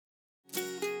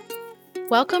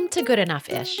Welcome to Good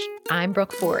Enough-ish. I'm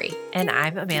Brooke Forey. And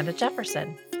I'm Amanda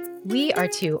Jefferson. We are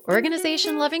two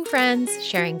organization-loving friends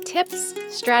sharing tips,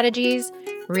 strategies,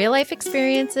 real-life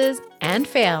experiences, and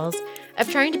fails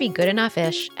of trying to be good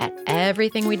enough-ish at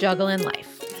everything we juggle in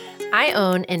life. I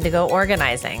own Indigo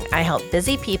Organizing. I help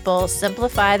busy people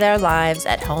simplify their lives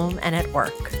at home and at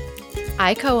work.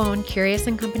 I co-own Curious &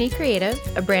 Company Creative,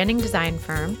 a branding design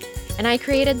firm, and I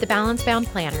created the Balance Bound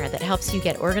Planner that helps you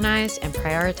get organized and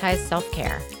prioritize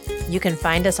self-care. You can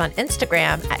find us on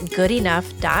Instagram at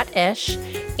goodenoughh.ish,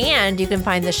 and you can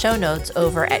find the show notes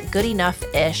over at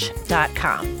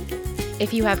goodenoughish.com.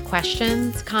 If you have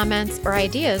questions, comments, or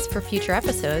ideas for future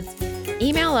episodes,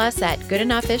 email us at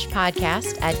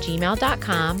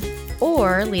goodenoughishpodcast@gmail.com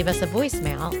or leave us a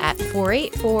voicemail at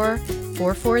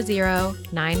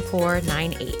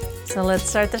 484-440-9498. So let's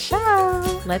start the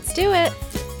show. Let's do it.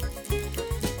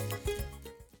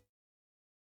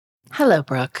 Hello,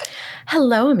 Brooke.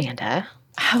 Hello, Amanda.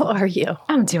 How are you?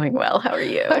 I'm doing well. How are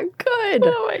you? I'm good.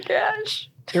 Oh my gosh.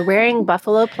 You're wearing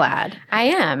buffalo plaid. I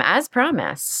am, as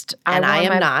promised. And I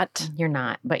am not. You're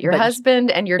not, but your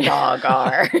husband and your dog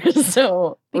are.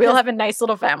 So we'll have a nice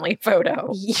little family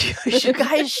photo. You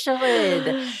guys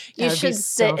should. You should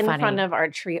sit in front of our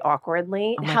tree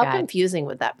awkwardly. Oh How God. confusing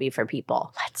would that be for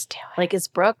people? Let's do it. Like, is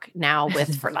Brooke now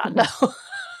with Fernando?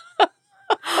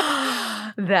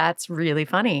 That's really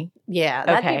funny. Yeah,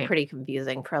 that'd Okay. be pretty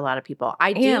confusing for a lot of people.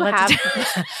 I do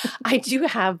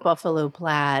have buffalo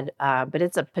plaid, but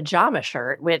it's a pajama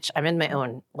shirt, which I'm in my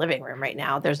own living room right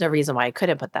now. There's no reason why I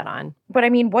couldn't put that on. But I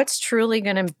mean, what's truly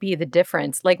going to be the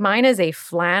difference? Like mine is a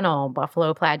flannel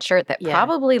buffalo plaid shirt that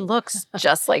probably looks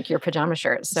just like your pajama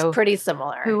shirt. So it's pretty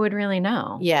similar. who would really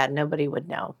know? Yeah, nobody would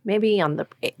know. Maybe on the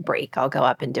break, I'll go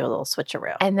up and do a little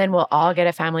switcheroo. And then we'll all get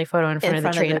a family photo in front of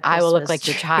the tree, and I will look like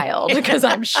your Christmas child because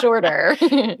I'm shorter.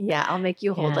 Yeah, I'll make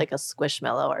you hold Yeah. like a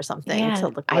squishmallow or something to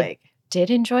look I like.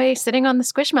 did enjoy sitting on the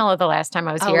Squishmallow the last time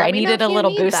I was here. let I me know needed if a you little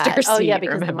need booster that. seat. Oh, yeah,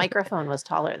 because the remember? microphone was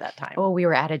taller that time. Oh, we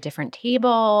were at a different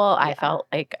table. I Yeah. felt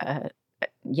like,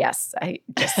 yes,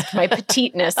 my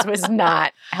petiteness was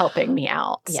not helping me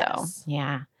out. So, Yes.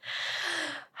 yeah.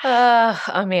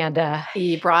 Amanda.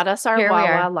 You brought us our Here we Wawa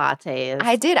are. lattes.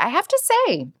 I did. I have to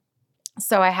say.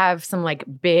 So I have some like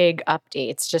big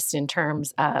updates just in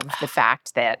terms of the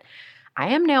fact that I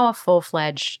am now a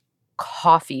full-fledged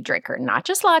coffee drinker, not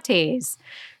just lattes.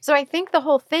 So I think the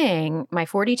whole thing, my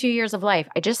 42 years of life,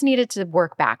 I just needed to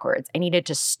work backwards. I needed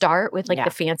to start with like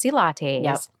the fancy lattes.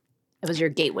 Yep. It was your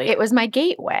gateway. It was my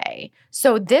gateway.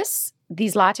 So these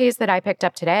lattes that I picked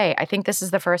up today, I think this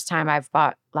is the first time I've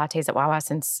bought lattes at Wawa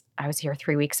since I was here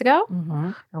 3 weeks ago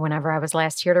or whenever I was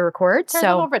last here to record. It's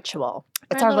our little ritual.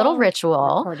 It's our little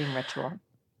ritual. Recording ritual.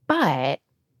 But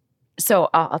so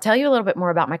I'll tell you a little bit more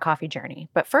about my coffee journey.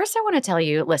 But first I want to tell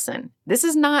you, listen, this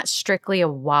is not strictly a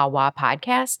Wawa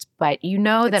podcast, but you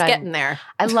know It's that getting there.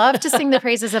 I love to sing the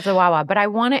praises of the Wawa, but I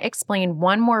want to explain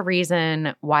one more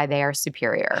reason why they are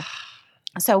superior.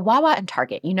 So Wawa and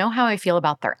Target, you know how I feel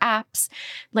about their apps.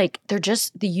 Like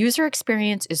the user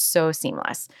experience is so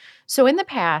seamless. So in the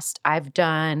past, I've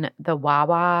done the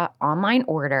Wawa online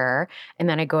order, and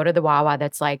then I go to the Wawa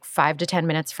that's like 5 to 10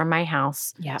 minutes from my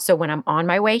house. Yeah. So when I'm on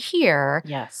my way here,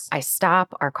 Yes. I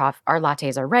stop, our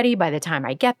lattes are ready by the time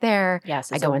I get there.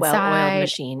 Yes. I It's go a well-oiled inside,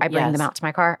 machine. I bring them Yes. out to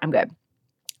my car, I'm good.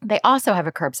 They also have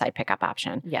a curbside pickup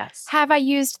option. Yes. Have I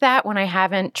used that when I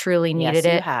haven't truly needed Yes,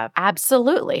 it? you have.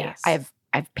 Absolutely. Yes.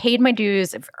 I've paid my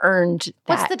dues. I've earned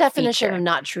that What's the definition feature. of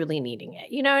not truly needing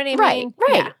it? You know what I mean? Right.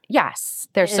 Yeah. Yes.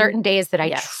 There's And- certain days that I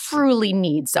yes. truly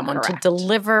need someone Correct. to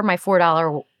deliver my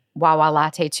 $4 Wawa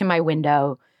latte to my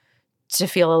window to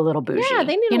feel a little bougie. Yeah,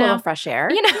 they need a little fresh air.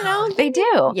 You know, they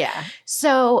do. Yeah.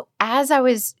 So as I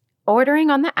was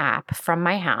ordering on the app from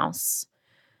my house,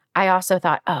 I also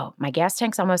thought, oh, my gas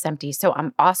tank's almost empty. So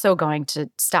I'm also going to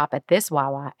stop at this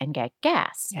Wawa and get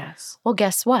gas. Yes. Well,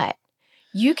 guess what?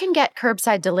 You can get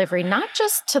curbside delivery, not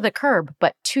just to the curb,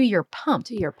 but to your pump.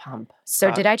 To your pump. So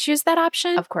did I choose that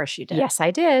option? Of course you did. Yes,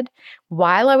 I did.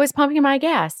 While I was pumping my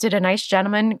gas, did a nice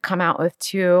gentleman come out with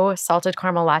 2 salted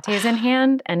caramel lattes in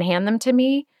hand and hand them to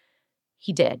me?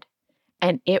 He did.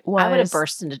 And it was... I would have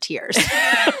burst into tears.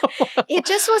 It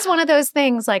just was one of those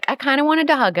things, like, I kind of wanted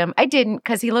to hug him. I didn't,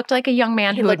 because he looked like a young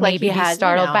man who would looked like maybe he be had,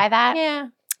 startled by that. Yeah.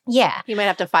 Yeah. You might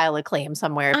have to file a claim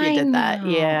somewhere if you did that.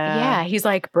 know. Yeah. Yeah. He's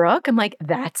like, Brooke. I'm like,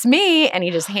 that's me. And he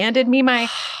just handed me my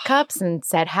cups and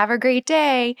said, have a great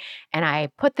day. And I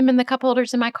put them in the cup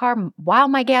holders in my car while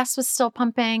my gas was still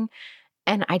pumping.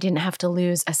 And I didn't have to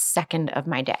lose a second of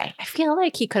my day. I feel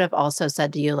like he could have also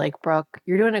said to you, like, Brooke,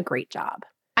 you're doing a great job.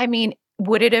 I mean,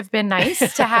 would it have been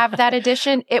nice to have that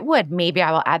addition? It would. Maybe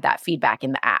I will add that feedback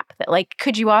in the app it. Like,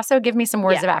 could you also give me some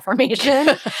words of affirmation?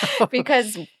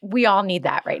 Because we all need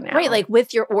that right now. Right. Like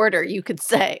with your order, you could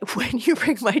say, when you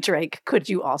bring my drink, could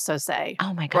you also say,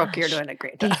 oh my gosh, Brooke, you're doing a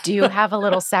great job. They do have a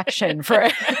little section for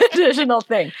an additional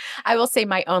thing. I will say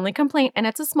my only complaint, and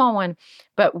it's a small one,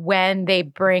 but when they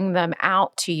bring them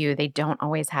out to you, they don't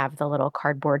always have the little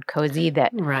cardboard cozy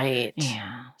that. Right.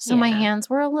 Yeah. So my hands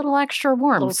were a little extra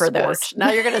warm for scorched. this.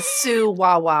 Now you're going to sue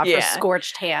Wawa for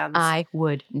scorched hands. I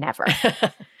would never.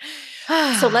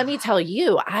 So let me tell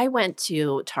you, I went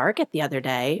to Target the other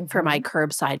day for my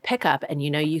curbside pickup. And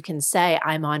you can say,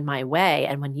 I'm on my way.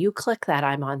 And when you click that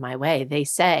I'm on my way, they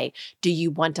say, do you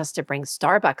want us to bring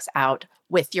Starbucks out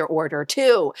with your order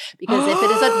too? Because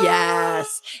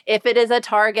if it is a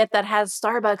Target that has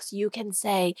Starbucks, you can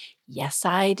say, yes,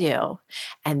 I do.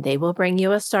 And they will bring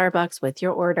you a Starbucks with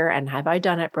your order. And have I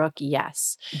done it, Brooke?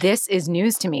 Yes. This is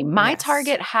news to me. My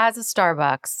Target has a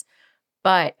Starbucks,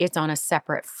 but it's on a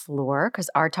separate floor because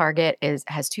our Target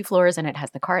has 2 floors and it has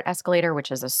the cart escalator,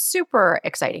 which is a super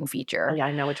exciting feature. Oh, yeah,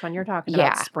 I know which one you're talking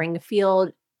about.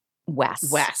 Springfield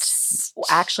West.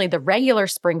 Actually, the regular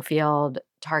Springfield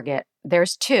Target,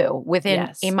 there's 2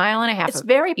 within a mile and a half. It's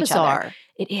very bizarre. Other.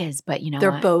 It is, but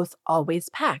they're both always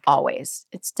packed. Always.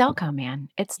 It's Delco, man.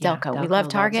 It's Delco. We love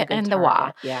Target and the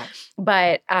WA. Yeah.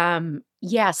 But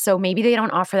so maybe they don't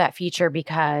offer that feature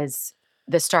because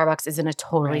the Starbucks is in a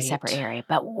totally separate area.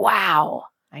 But wow.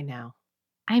 I know.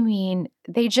 I mean,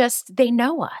 they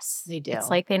know us. They do. It's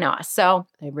like they know us. So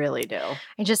they really do.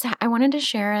 I wanted to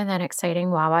share that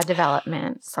exciting Wawa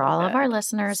development for all of our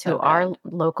listeners who are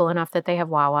local enough that they have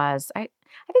Wawas. I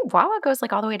think Wawa goes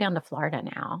like all the way down to Florida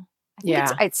now. I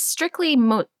think it's strictly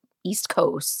East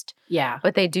Coast. Yeah.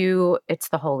 But it's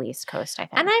the whole East Coast, I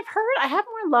think. And I have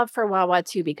more love for Wawa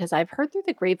too, because I've heard through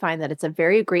the grapevine that it's a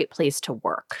very great place to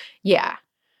work. Yeah.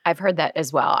 I've heard that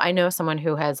as well. I know someone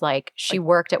who has she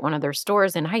worked at one of their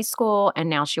stores in high school and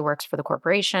now she works for the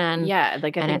corporation. Yeah. I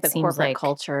think the corporate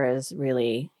culture is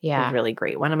really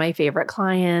great. One of my favorite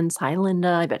clients, hi Linda,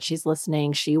 I bet she's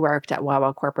listening. She worked at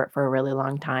Wawa corporate for a really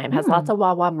long time, has lots of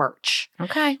Wawa merch in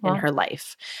her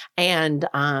life. And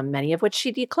many of which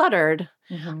she decluttered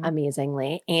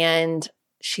amazingly. And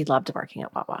she loved working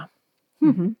at Wawa.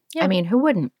 Mm-hmm. Yeah. I mean, who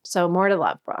wouldn't? So more to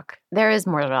love, Brooke. There is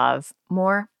more to love.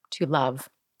 More to love.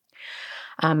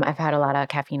 I've had a lot of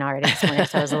caffeine already this morning,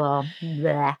 so I was a little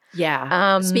bleh.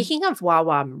 Yeah. Speaking of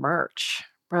Wawa merch,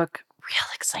 Brooke, real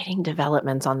exciting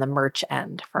developments on the merch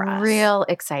end for us. Real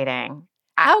exciting.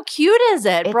 How cute is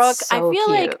it, Brooke? So I feel cute.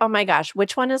 like, oh my gosh,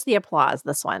 which one is the applause?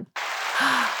 This one.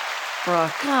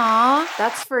 Brooke,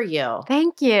 that's for you.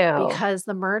 Thank you. Because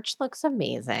the merch looks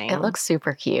amazing. It looks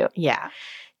super cute. Yeah.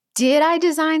 Did I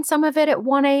design some of it at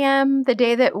 1 a.m. the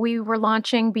day that we were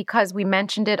launching because we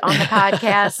mentioned it on the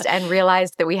podcast and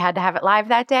realized that we had to have it live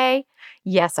that day?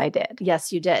 Yes, I did.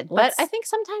 Yes, you did. But I think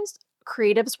sometimes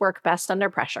creatives work best under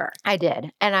pressure. I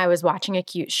did. And I was watching a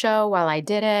cute show while I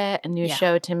did it, a new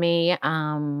show to me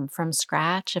from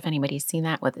Scratch, if anybody's seen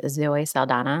that, with Zoe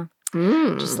Saldana.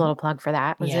 Just a little plug for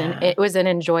that. It was an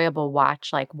enjoyable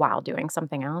watch, while doing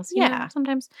something else. You know,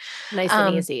 sometimes. Nice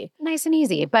and easy. Nice and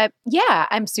easy. But yeah,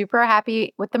 I'm super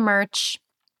happy with the merch.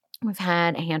 We've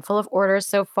had a handful of orders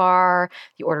so far.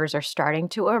 The orders are starting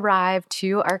to arrive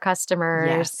to our customers.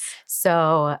 Yes.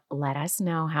 So let us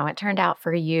know how it turned out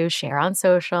for you. Share on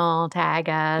social, tag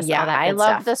us. Yeah, all that I good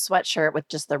love stuff. the sweatshirt with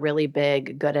just the really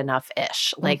big good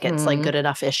enough-ish. It's like Good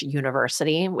Enough-ish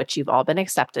University, which you've all been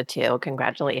accepted to.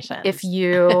 Congratulations. If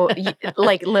you,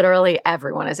 literally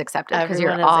everyone is accepted because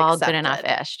you're all good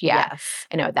enough-ish. Yeah. Yes.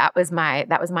 I know. That was my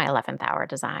 11th hour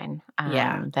design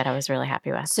that I was really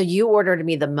happy with. So you ordered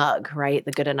me the mug, right?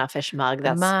 The Good Enough-ish mug.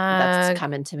 That's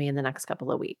coming to me in the next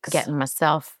couple of weeks. Getting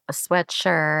myself a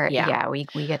sweatshirt. Yeah, we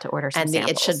get to order some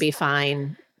samples. It should be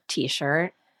fine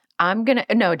t-shirt. I'm going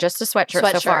to, no, just a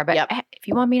sweatshirt so far. But if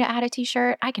you want me to add a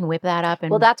t-shirt, I can whip that up.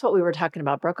 Well, that's what we were talking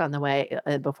about, Brooke, on the way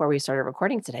before we started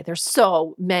recording today. There's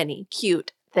so many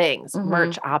cute things,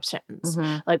 merch options,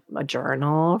 like a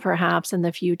journal perhaps in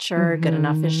the future, Good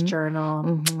Enough-ish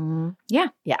journal. Yeah.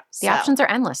 Yeah. The options are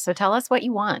endless. So tell us what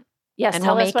you want. Yes, and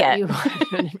tell we'll us make what it. you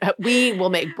want. We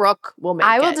will make, Brooke will make it.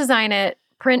 I will design it.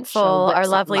 Printful, our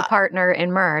lovely up. partner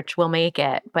in merch, will make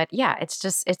it. But yeah, it's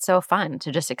so fun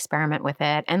to just experiment with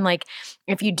it. And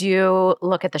if you do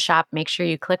look at the shop, make sure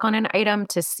you click on an item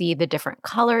to see the different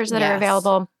colors that are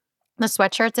available. The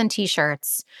sweatshirts and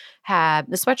t-shirts the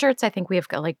sweatshirts, I think we've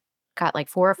got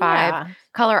 4 or 5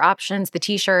 color options. The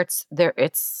t-shirts,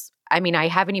 I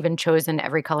haven't even chosen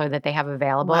every color that they have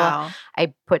available. Wow.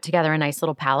 I put together a nice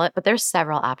little palette, but there's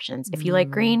several options. If you like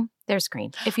green, there's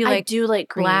green. If you I like do like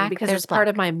green black, because there's it's part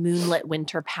black. of my Moonlit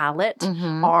Winter palette,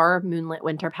 Mhm. our Moonlit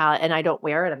Winter palette, and I don't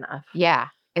wear it enough. Yeah.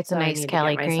 It's So a I nice need to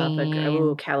Kelly get myself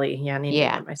green. Kelly. Yeah, I need to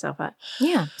Yeah. get myself a.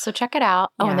 Yeah. So check it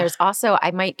out. Oh, and Yeah. there's also,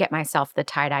 I might get myself the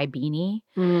tie-dye beanie.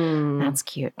 That's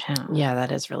cute too. Yeah, that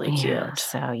is really Yeah, cute.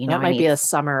 so, you know, That might be a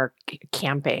summer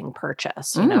camping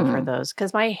purchase, for those.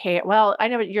 Because my hair, well, I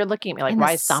know you're looking at me like, in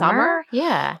why the summer?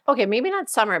 Yeah. Okay, maybe not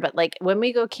summer, but like when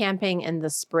we go camping in the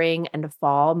spring and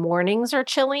fall, mornings are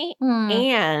chilly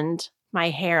and my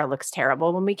hair looks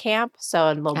terrible when we camp. So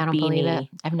a little I don't believe it. beanie.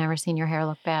 I've never seen your hair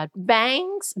look bad.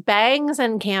 Bangs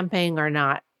and camping are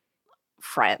not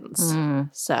friends.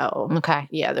 So Okay.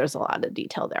 yeah, there's a lot of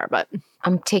detail there, but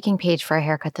I'm taking Paige for a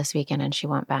haircut this weekend and she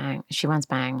wants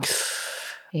bangs.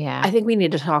 Yeah. I think we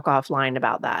need to talk offline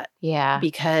about that. Yeah.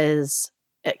 Because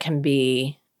it can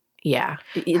be, you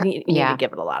need to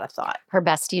give it a lot of thought. Her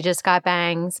bestie just got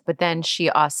bangs, but then she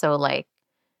also like,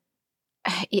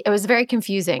 it was very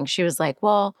confusing. She was like,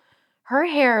 well, her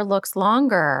hair looks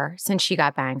longer since she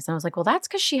got bangs. And I was like, well, that's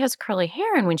because she has curly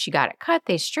hair. And when she got it cut,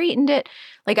 they straightened it.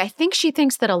 Like, I think she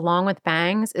thinks that along with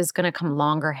bangs is going to come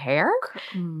longer hair.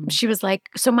 She was like,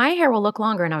 so my hair will look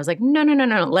longer. And I was like, no.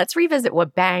 Let's revisit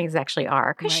what bangs actually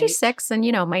are. Because she's 6 and,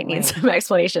 might need some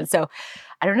explanation. So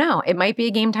I don't know. It might be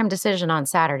a game time decision on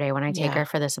Saturday when I take her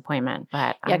for this appointment.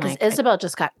 But yeah, because Isabel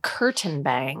just got curtain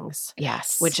bangs.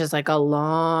 Yes. Which is like a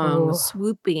long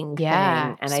swooping thing.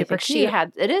 And I think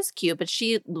it is cute, but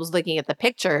she was looking at the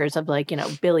pictures of like,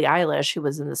 Billie Eilish, who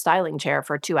was in the styling chair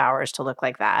for 2 hours to look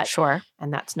like that. Sure.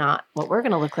 And that's not what we're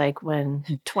going to look like when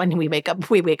we wake up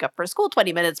for school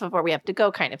 20 minutes before we have to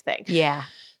go kind of thing. Yeah.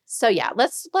 So yeah,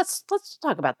 let's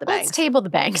talk about the bangs. Let's table the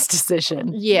bangs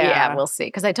decision. Yeah, we'll see.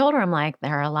 Because I told her, I'm like,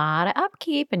 there are a lot of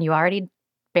upkeep, and you already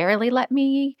barely let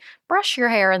me brush your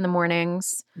hair in the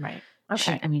mornings. Right.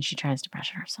 Okay. She tries to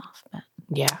brush it herself, but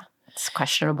yeah, it's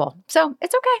questionable. So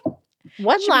it's okay.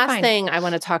 One last thing I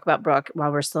want to talk about, Brooke, while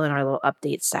we're still in our little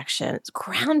update section. It's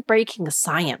groundbreaking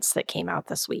science that came out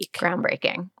this week.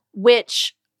 Groundbreaking.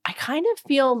 Which I kind of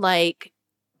feel like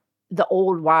the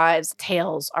old wives'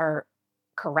 tales are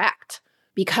correct,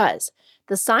 because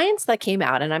the science that came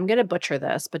out, and I'm going to butcher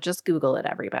this, but just Google it,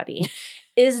 everybody,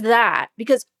 is that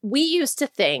because we used to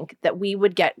think that we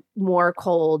would get more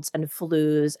colds and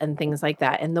flus and things like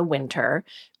that in the winter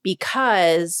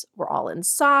because we're all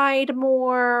inside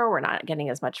more, we're not getting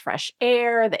as much fresh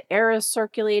air, the air is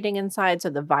circulating inside,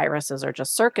 so the viruses are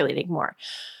just circulating more.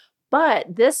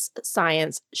 But this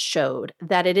science showed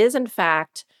that it is, in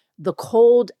fact, the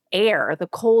cold air, the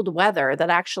cold weather that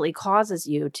actually causes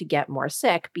you to get more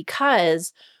sick,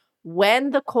 because when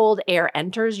the cold air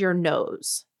enters your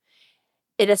nose,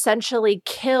 it essentially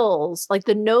kills, like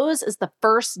the nose is the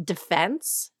first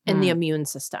defense in the immune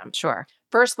system. Sure.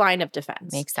 First line of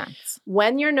defense. Makes sense.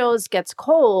 When your nose gets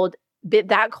cold,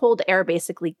 that cold air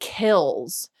basically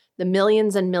kills the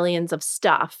millions and millions of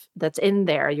stuff that's in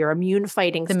there, your immune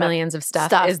fighting stuff. Millions of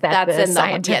stuff. Is that's in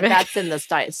scientific? That's in the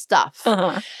stuff.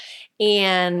 Uh-huh.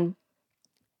 And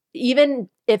even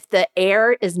if the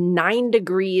air is 9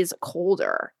 degrees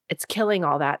colder, it's killing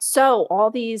all that. So all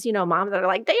these, moms that are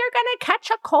like, they are going to catch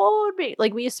a cold.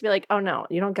 Like we used to be like, oh no,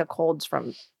 you don't get colds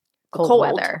from cold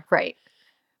weather. Right.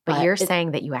 But you're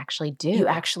saying that you actually do. You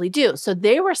actually do. So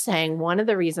they were saying one of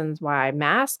the reasons why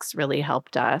masks really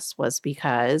helped us was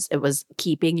because it was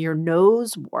keeping your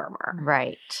nose warmer.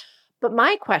 Right. But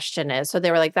my question is, so they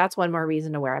were like, that's one more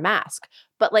reason to wear a mask.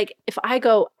 But like, if I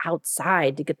go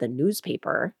outside to get the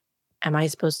newspaper, am I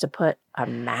supposed to put a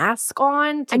mask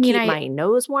on to keep my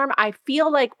nose warm? I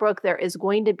feel like, Brooke, there is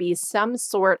going to be some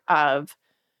sort of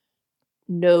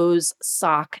nose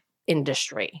sock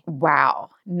industry.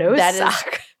 Wow. Nose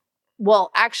sock.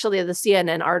 Well, actually, the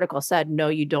CNN article said, no,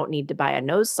 you don't need to buy a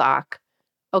nose sock.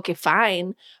 Okay,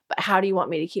 fine. But how do you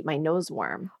want me to keep my nose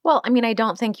warm? Well, I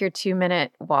don't think your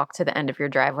 2-minute walk to the end of your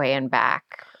driveway and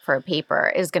back for a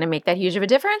paper is going to make that huge of a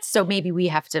difference. So maybe we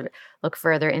have to look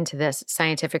further into this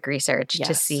scientific research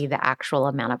to see the actual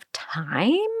amount of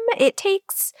time it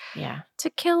takes to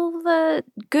kill the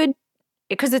good,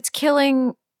 because it's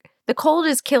killing, the cold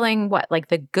is killing what? Like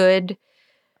the good.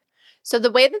 So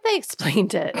the way that they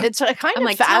explained it, it's kind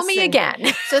of fascinating. Tell me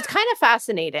again. So it's kind of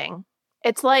fascinating.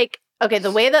 It's like, okay,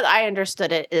 the way that I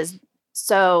understood it is,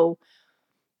 so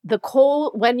the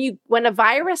cold, when a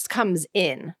virus comes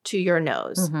in to your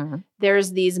nose,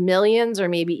 there's these millions or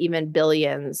maybe even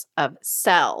billions of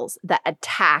cells that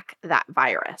attack that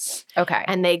virus. Okay.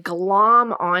 And they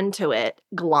glom onto it.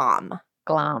 Glom.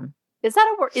 Is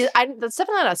that a word? That's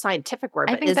definitely not a scientific word,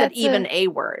 but is it even a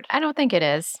word? I don't think it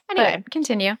is. Anyway,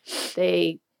 continue.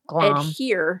 They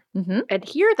adhere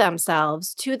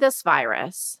themselves to this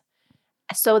virus.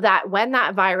 so that when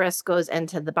that virus goes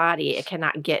into the body, it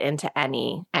cannot get into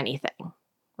anything,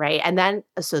 right? And then,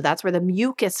 so that's where the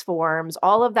mucus forms.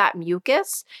 All of that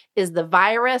mucus is the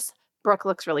virus. Brooke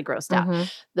looks really grossed out.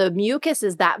 Mhm. The mucus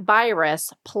is that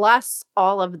virus plus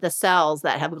all of the cells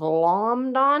that have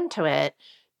glommed onto it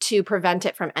to prevent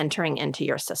it from entering into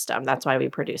your system. That's why we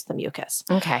produce the mucus.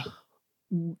 Okay.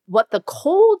 What the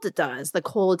cold does, the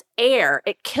cold air,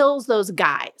 it kills those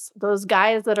guys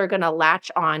that are going to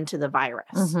latch on to the virus.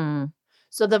 Mm-hmm.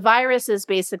 So the virus is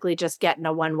basically just getting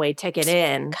a one-way ticket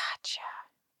in. Gotcha.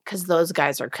 Because those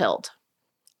guys are killed.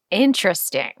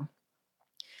 Interesting.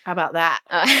 How about that?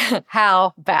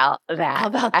 How about that? How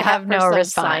about that? I have for no some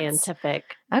response.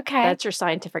 Scientific. Okay. That's your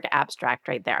scientific abstract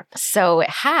right there. So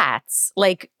hats,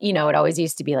 like, it always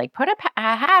used to be like, put a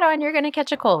hat on, you're going to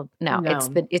catch a cold. No,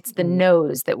 it's the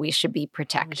nose that we should be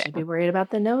protecting. We should be worried about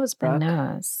the nose, The Brooke.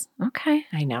 nose. Okay.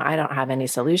 I know. I don't have any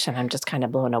solution. I'm just kind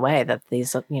of blown away that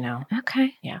these,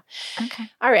 Okay. Yeah. Okay.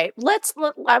 All right.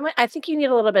 I think you need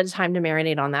a little bit of time to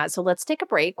marinate on that. So let's take a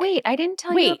break. Wait, I didn't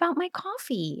tell you about my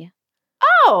coffee.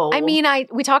 Oh. I mean,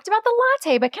 we talked about the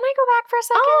latte, but can I go back for a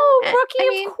second? Oh,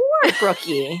 Brookie, of course,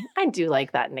 Brookie. I do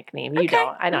like that nickname. You Okay.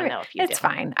 don't. I don't know if you do. It's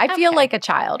fine. I feel like a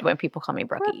child when people call me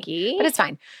Brookie. But it's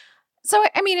fine. So,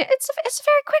 I mean, it's a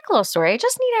very quick little story. I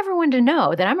just need everyone to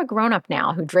know that I'm a grown-up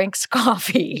now who drinks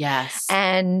coffee. Yes.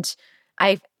 And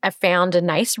I found a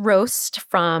nice roast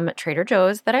from Trader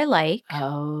Joe's that I like.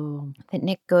 Oh. That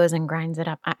Nick goes and grinds it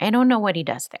up. I don't know what he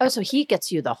does there. Oh, so he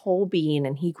gets you the whole bean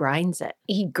and he grinds it.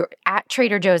 At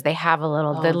Trader Joe's, they have a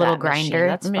little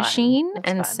grinder machine.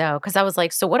 And so, because I was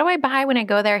like, so what do I buy when I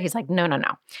go there? He's like, no.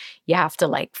 You have to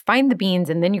like find the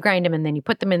beans and then you grind them and then you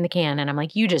put them in the can. And I'm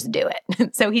like, you just do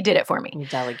it. So he did it for me. You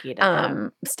delegated.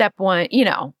 Step one,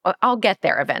 I'll get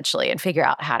there eventually and figure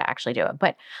out how to actually do it.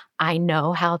 But I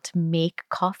know how to make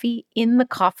coffee in the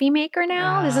coffee maker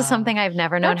now. This is something I've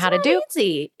never known how to do.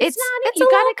 Easy. It's not. You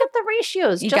got to get the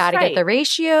ratios. You got to get the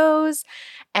ratios,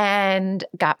 and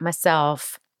got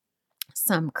myself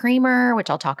some creamer,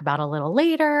 which I'll talk about a little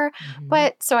later. Mm-hmm.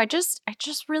 But so I just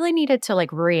really needed to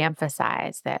like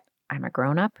reemphasize that I'm a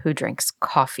grown up who drinks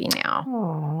coffee now.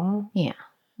 Aww. Yeah.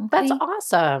 Okay. That's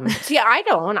awesome. See, I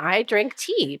don't. I drink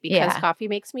tea because coffee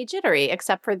makes me jittery,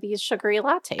 except for these sugary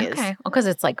lattes. Okay. Well, because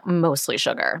it's like mostly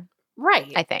sugar.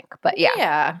 Right. I think. But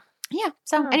yeah.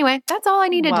 So anyway, that's all I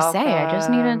needed to say. I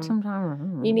just needed some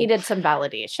time. You needed some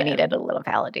validation. I needed a little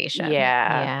validation.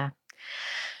 Yeah.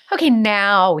 Okay,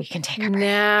 now we can take a break.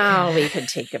 Now we can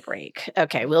take a break.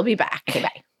 Okay, we'll be back. Okay,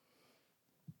 bye.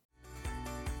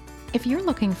 If you're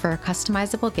looking for a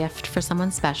customizable gift for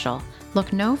someone special,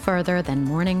 look no further than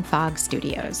Morning Fog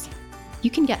Studios.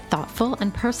 You can get thoughtful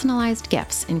and personalized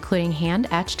gifts, including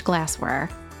hand-etched glassware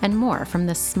and more from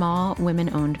this small,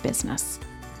 women-owned business.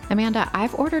 Amanda,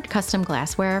 I've ordered custom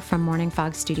glassware from Morning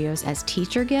Fog Studios as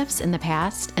teacher gifts in the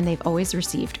past, and they've always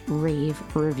received rave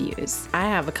reviews. I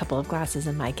have a couple of glasses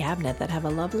in my cabinet that have a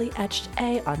lovely etched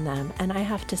A on them, and I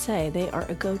have to say they are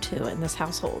a go-to in this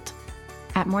household.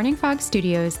 At Morning Fog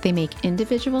Studios, they make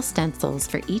individual stencils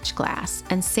for each glass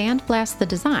and sandblast the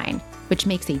design, which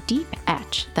makes a deep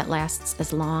etch that lasts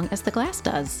as long as the glass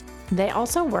does. They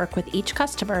also work with each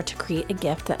customer to create a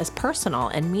gift that is personal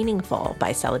and meaningful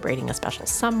by celebrating a special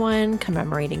someone,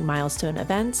 commemorating milestone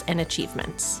events, and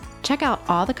achievements. Check out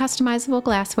all the customizable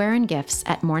glassware and gifts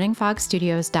at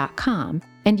morningfogstudios.com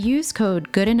and use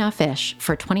code GOODENOUGHIsh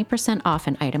for 20% off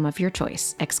an item of your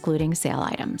choice, excluding sale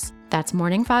items. That's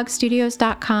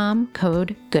morningfogstudios.com,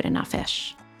 code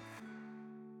GOODENOUGHIsh.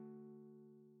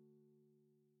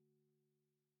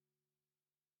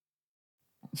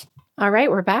 All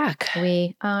right, we're back.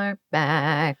 We are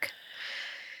back.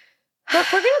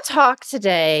 Look, we're going to talk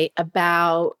today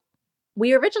about,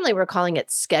 we originally were calling it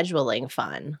scheduling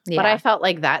fun, but I felt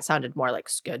like that sounded more like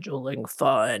scheduling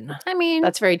fun. I mean,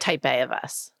 that's very type A of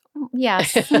us.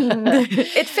 Yes.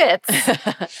 It fits. She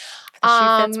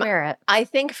fits wear it. I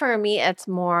think for me, it's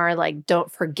more like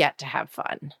don't forget to have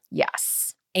fun.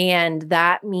 Yes. And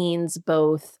that means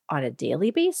both on a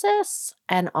daily basis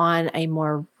and on a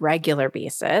more regular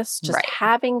basis, just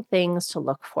having things to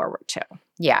look forward to.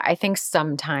 Yeah, I think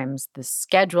sometimes the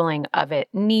scheduling of it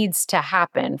needs to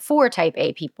happen for type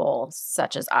A people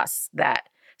such as us,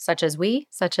 such as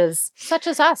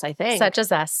us, I think. Such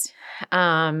as us,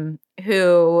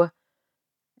 who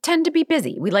tend to be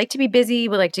busy. We like to be busy.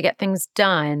 We like to get things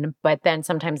done, but then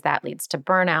sometimes that leads to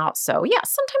burnout. So yeah,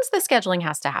 sometimes the scheduling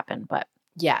has to happen, but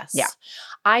yes. Yeah.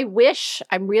 I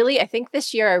think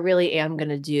this year I really am going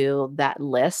to do that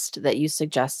list that you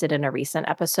suggested in a recent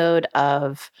episode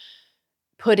of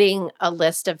putting a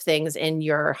list of things in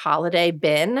your holiday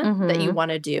bin that you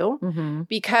want to do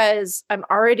because I'm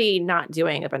already not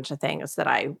doing a bunch of things that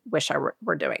I wish I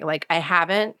were doing. Like I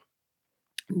haven't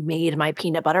made my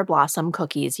peanut butter blossom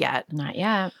cookies yet. Not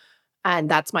yet. And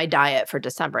that's my diet for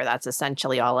December. That's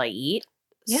essentially all I eat.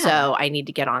 Yeah. So I need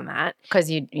to get on that.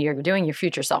 Because you're doing your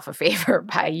future self a favor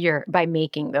by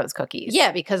making those cookies.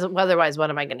 Yeah, because otherwise what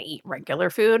am I going to eat?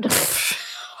 Regular food?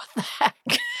 What the heck?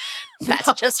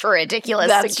 That's just a ridiculous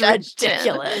That's suggestion.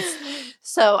 ridiculous.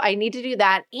 So I need to do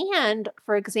that. And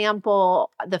for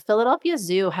example, the Philadelphia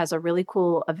Zoo has a really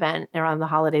cool event around the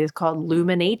holidays called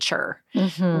Luminature,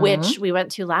 which we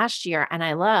went to last year and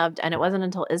I loved. And it wasn't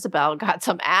until Isabel got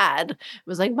some ad. It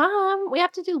was like, Mom, we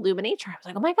have to do Luminature. I was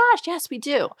like, oh my gosh, yes, we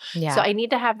do. Yeah. So I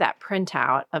need to have that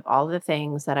printout of all the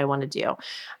things that I want to do.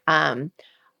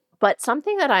 But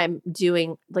something that I'm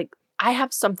doing, like I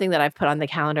have something that I've put on the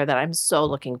calendar that I'm so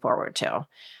looking forward to.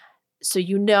 So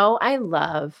I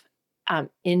love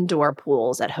indoor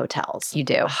pools at hotels. You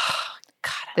do.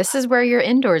 God, this is where your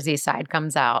indoorsy side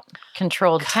comes out.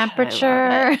 Controlled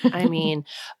temperature. I mean,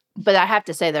 but I have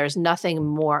to say there's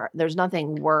nothing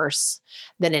worse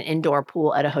than an indoor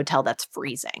pool at a hotel that's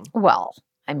freezing. Well,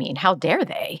 I mean, how dare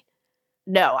they?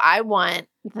 No, I want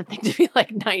the thing to be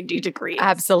like 90 degrees.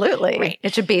 Absolutely. Right.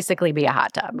 It should basically be a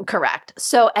hot tub. Correct.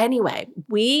 So anyway,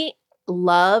 we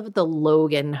love the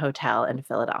Logan Hotel in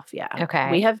Philadelphia.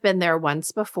 Okay. We have been there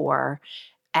once before.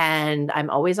 And I'm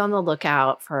always on the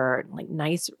lookout for like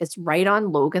nice, it's right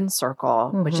on Logan Circle,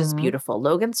 which is beautiful.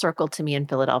 Logan Circle to me in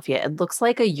Philadelphia, it looks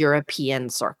like a European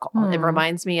circle. It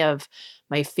reminds me of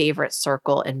my favorite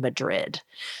circle in Madrid.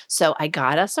 So I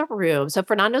got us a room. So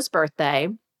Fernando's birthday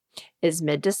is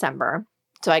mid-December.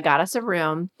 So I got us a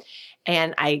room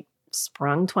and I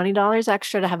sprung $20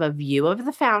 extra to have a view of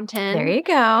the fountain. There you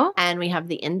go. And we have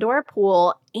the indoor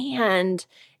pool and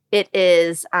it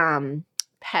is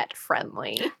pet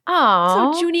friendly.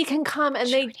 Oh, so Junie can come and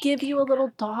they give you a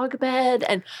little dog bed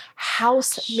and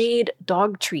house-made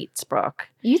dog treats, Brooke.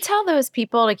 You tell those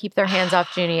people to keep their hands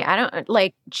off Junie. I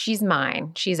don't she's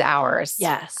mine. She's ours.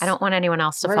 Yes. I don't want anyone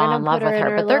else to We're fall gonna in love put her with in her,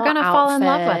 her but they're going to little fall in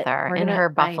love with outfit. her We're in gonna- her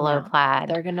I buffalo know.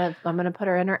 plaid. I'm gonna put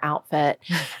her in her outfit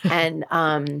and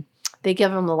they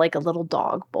give them like a little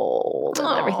dog bowl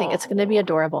and everything. It's going to be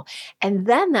adorable. And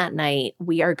then that night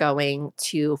we are going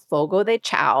to Fogo de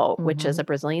Chao, which is a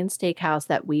Brazilian steakhouse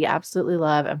that we absolutely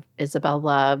love and Isabel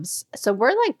loves. So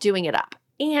we're like doing it up.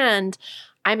 And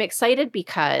I'm excited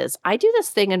because I do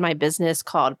this thing in my business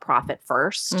called Profit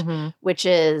First, which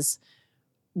is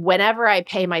whenever I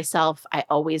pay myself, I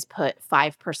always put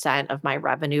 5% of my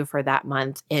revenue for that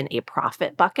month in a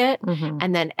profit bucket.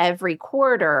 And then every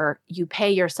quarter, you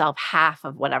pay yourself half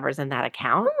of whatever's in that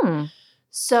account.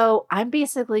 So I'm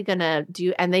basically going to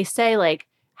do, and they say like,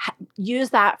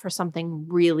 use that for something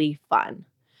really fun.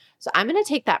 So I'm going to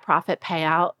take that profit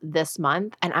payout this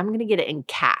month and I'm going to get it in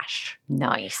cash.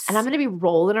 Nice. And I'm going to be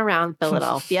rolling around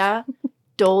Philadelphia,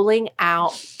 doling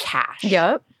out cash.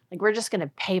 Yep. Like, we're just going to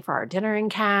pay for our dinner in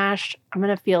cash. I'm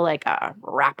going to feel like a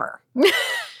rapper.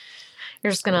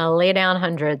 You're just going to lay down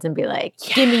hundreds and be like,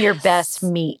 give me your best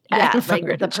meat. Yeah,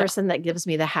 like the person that gives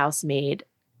me the house-made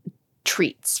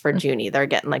treats for Junie, they're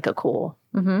getting like a cool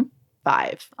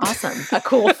 5. Awesome. A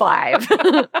cool 5.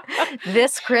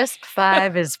 This crisp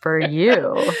 5 is for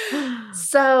you.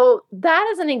 So that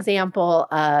is an example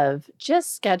of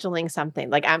just scheduling something.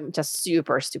 Like I'm just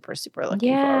super, super, super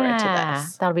looking forward to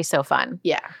this. That'll be so fun.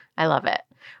 Yeah. I love it.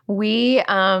 We,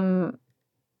 so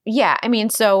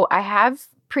I have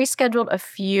pre-scheduled a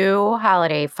few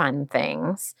holiday fun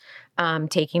things.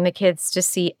 Taking the kids to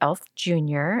see Elf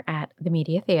Jr. at the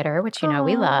Media Theater, which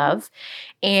we love.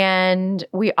 And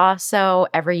we also,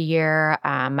 every year,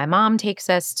 my mom takes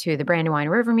us to the Brandywine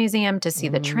River Museum to see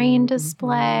the train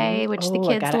display, which the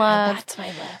kids love. That's my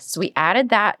list. So we added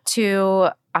that to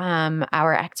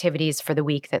our activities for the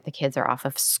week that the kids are off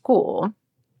of school,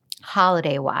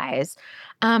 holiday-wise.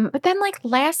 But then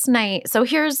last night,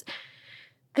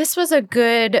 this was a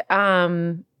good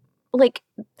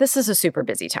this is a super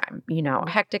busy time,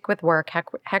 hectic with work,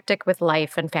 hectic with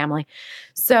life and family.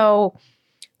 So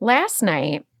last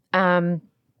night,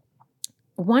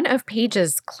 one of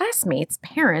Paige's classmates'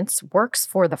 parents works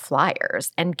for the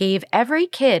Flyers and gave every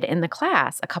kid in the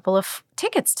class a couple of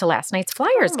tickets to last night's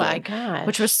Flyers game. Oh my gosh.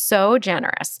 Which was so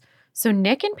generous. So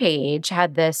Nick and Paige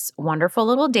had this wonderful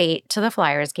little date to the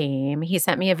Flyers game. He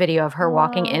sent me a video of her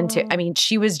walking into,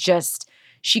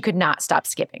 she could not stop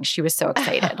skipping. She was so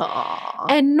excited.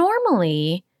 And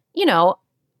normally,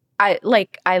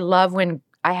 I love when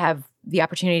I have the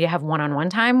opportunity to have one-on-one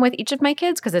time with each of my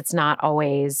kids because it's not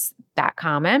always that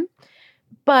common.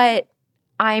 But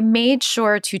I made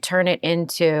sure to turn it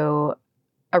into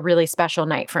a really special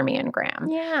night for me and Graham.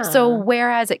 Yeah. So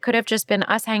whereas it could have just been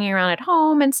us hanging around at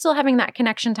home and still having that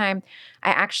connection time, I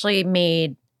actually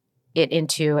made it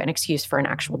into an excuse for an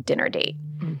actual dinner date.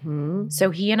 Mm-hmm. So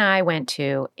he and I went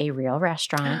to a real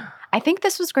restaurant. I think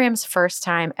this was Graham's first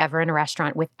time ever in a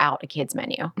restaurant without a kids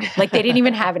menu. Like they didn't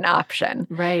even have an option.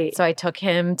 Right. So I took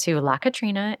him to La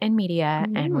Katrina in Media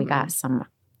and we got some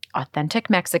authentic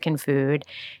Mexican food.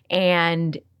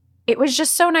 And it was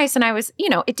just so nice. And I was,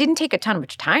 it didn't take a ton of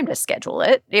time to schedule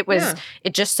it.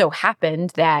 It just so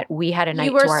happened that we had a night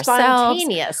you were to ourselves.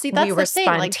 Spontaneous. See, that's we the were thing.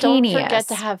 spontaneous. Like, don't forget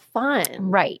to have fun.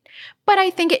 Right. But I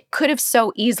think it could have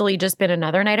so easily just been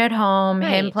another night at home,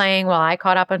 him playing while I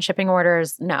caught up on shipping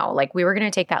orders. No, like we were going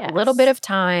to take that little bit of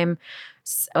time.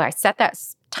 So I set that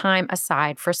time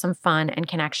aside for some fun and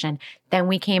connection. Then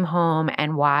we came home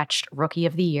and watched Rookie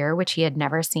of the Year, which he had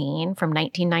never seen, from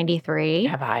 1993.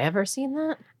 Have I ever seen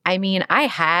that? I mean, I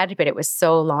had, but it was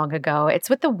so long ago.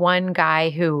 It's with the one guy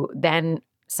who then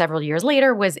several years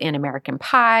later was in American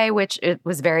Pie, which it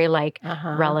was very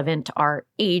relevant to our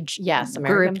age American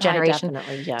group Pie, generation.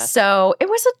 Definitely, yes. So it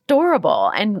was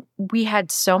adorable. And we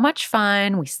had so much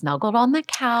fun. We snuggled on the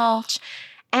couch.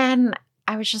 And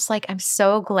I was just like, I'm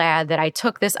so glad that I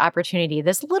took this opportunity,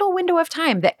 this little window of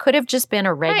time that could have just been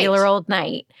a regular old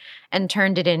night and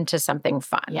turned it into something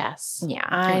fun. Yes.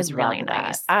 Yeah. It was really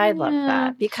nice. I love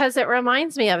that because it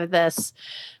reminds me of this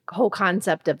whole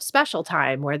concept of special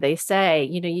time where they say,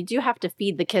 you do have to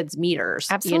feed the kids meters,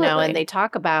 Absolutely. And they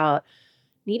talk about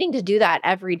needing to do that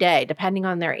every day, depending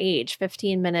on their age,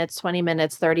 15 minutes, 20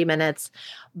 minutes, 30 minutes.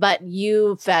 But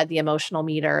you fed the emotional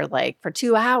meter for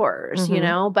 2 hours,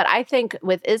 But I think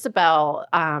with Isabel,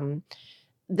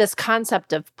 this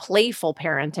concept of playful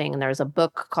parenting, and there's a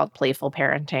book called Playful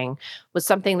Parenting, was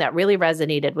something that really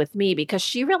resonated with me because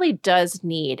she really does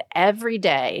need every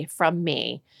day from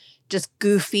me just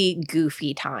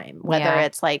goofy time. Whether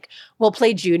it's we'll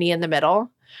play Junie in the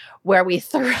middle, where we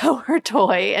throw her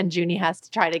toy and Junie has to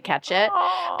try to catch it.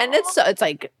 Aww. And it's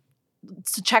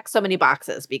to check so many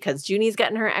boxes because Junie's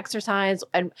getting her exercise.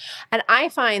 And I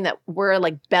find that we're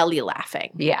belly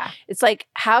laughing. Yeah. It's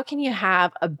how can you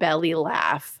have a belly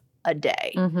laugh a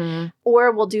day? Mm-hmm.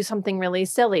 Or we'll do something really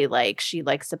silly. She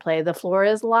likes to play The Floor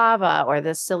is Lava, or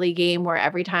this silly game where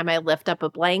every time I lift up a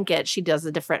blanket, she does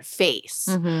a different face.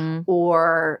 Mm-hmm.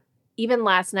 Or even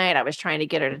last night, I was trying to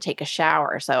get her to take a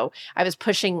shower. So I was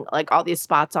pushing all these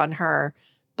spots on her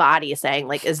body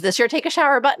saying is this your take a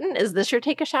shower button? Is this your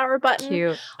take a shower button?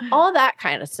 Cute. All that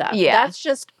kind of stuff. Yeah. That's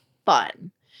just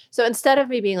fun. So instead of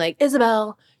me being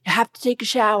Isabel, you have to take a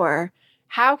shower,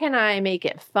 how can I make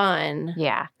it fun?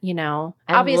 Yeah.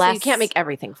 Obviously you can't make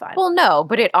everything fun. Well, no,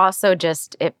 but it also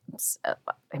just, it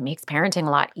makes parenting a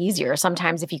lot easier.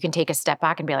 Sometimes if you can take a step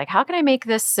back and be how can I make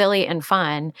this silly and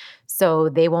fun so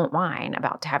they won't whine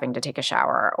about having to take a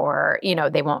shower or,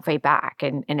 they won't fight back.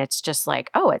 And it's just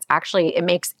it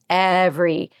makes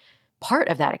every part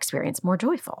of that experience more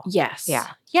joyful. Yes. Yeah.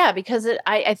 Yeah, because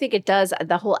I think it does,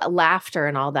 the whole laughter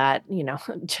and all that,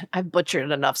 I've butchered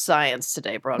enough science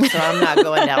today, Brooke, so I'm not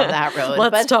going down that road.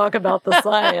 Let's talk about the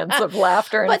science of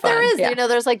laughter and but fun. There is,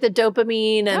 there's the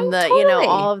dopamine and totally.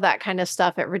 all of that kind of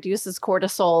stuff. It reduces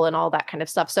cortisol and all that kind of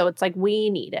stuff. So it's we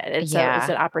need it. It's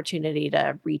an opportunity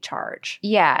to recharge.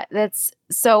 Yeah,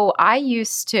 so I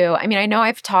used to, I know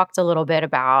I've talked a little bit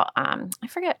about, I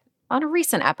forget, on a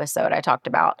recent episode, I talked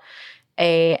about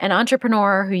an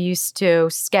entrepreneur who used to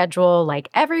schedule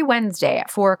every Wednesday at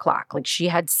 4:00. She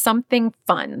had something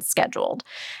fun scheduled.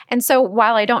 And so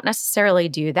while I don't necessarily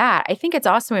do that, I think it's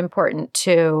also important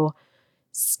to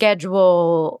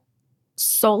schedule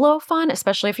solo fun,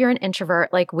 especially if you're an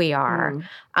introvert like we are.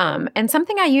 And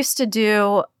something I used to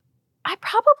do, I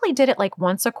probably did it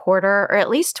once a quarter or at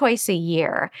least twice a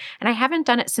year. And I haven't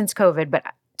done it since COVID, but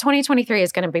 2023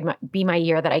 is going to be my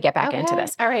year that I get back into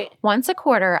this. All right. Once a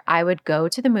quarter, I would go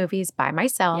to the movies by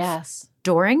myself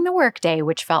during the workday,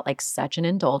 which felt like such an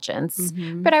indulgence.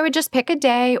 Mm-hmm. But I would just pick a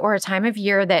day or a time of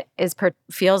year that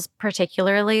feels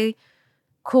particularly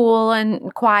cool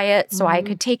and quiet, so I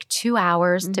could take 2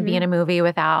 hours to be in a movie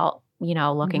without,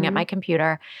 looking at my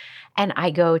computer. And I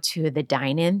go to the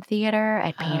dine-in theater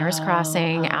at Painter's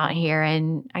Crossing out here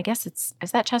in, I guess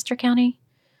is that Chester County?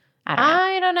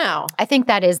 I don't know. I think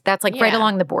that's right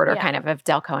along the border kind of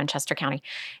Delco and Chester County.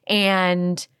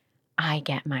 And I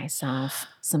get myself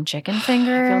some chicken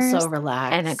fingers. I feel so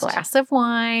relaxed. And a glass of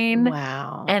wine.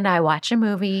 Wow. And I watch a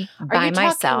movie by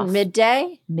myself. Talking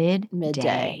midday?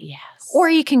 Midday. Yes. Or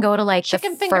you can go to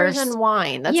chicken fingers and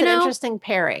wine. That's an interesting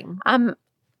pairing.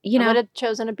 you I know, would have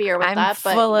chosen a beer with I'm that,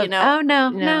 but full of, you know, oh,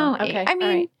 no. Okay, I all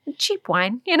mean, right. cheap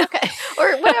wine, you know, Okay.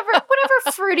 or whatever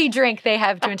fruity drink they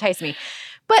have to entice me.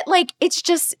 But like, it's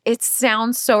just, it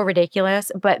sounds so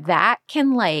ridiculous, but that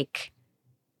can like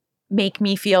make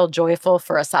me feel joyful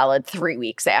for a solid 3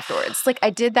 weeks afterwards. Like I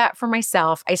did that for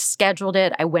myself. I scheduled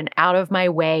it. I went out of my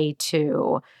way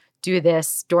to do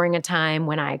this during a time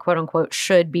when I quote unquote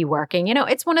should be working. You know,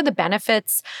 it's one of the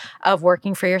benefits of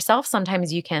working for yourself.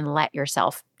 Sometimes you can let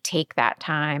yourself take that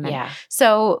time. And Yeah.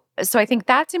 so I think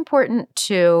that's important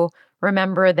to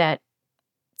remember that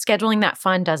scheduling that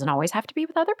fun doesn't always have to be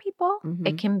with other people.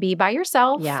 It can be by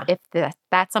yourself Yeah. if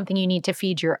that's something you need to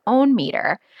feed your own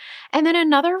meter. And then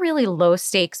another really low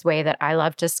stakes way that I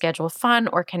love to schedule fun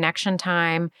or connection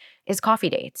time is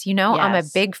coffee dates. You know, I'm a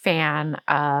Yes. big fan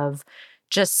of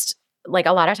just like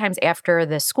a lot of times after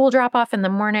the school drop off in the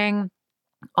morning,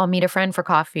 I'll meet a friend for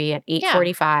coffee at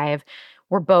 8:45.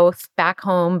 We're both back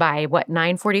home by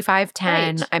 9:45,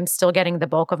 10. Right. I'm still getting the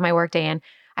bulk of my workday in.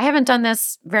 I haven't done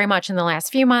this very much in the last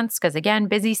few months because again,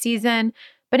 busy season.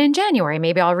 But in January,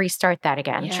 maybe I'll restart that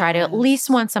again. Try to at least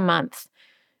Yes. once a month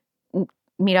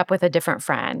meet up with a different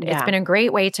friend. It's Yeah. been a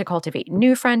great way to cultivate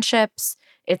new friendships.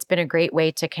 It's been a great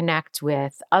way to connect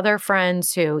with other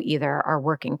friends who either are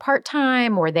working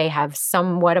part-time or they have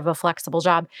somewhat of a flexible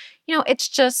job. You know, it's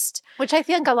just Which I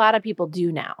think a lot of people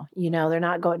do now. You know, they're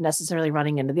not going necessarily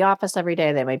running into the office every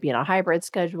day. They might be in a hybrid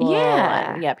schedule.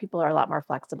 Yeah. And yeah, people are a lot more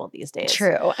flexible these days.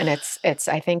 true. And it's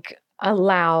I think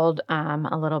allowed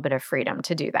a little bit of freedom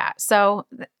to do that. So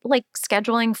like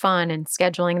scheduling fun and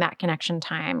scheduling that connection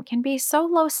time can be so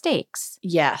low stakes.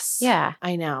 Yes. Yeah.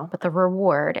 I know. But the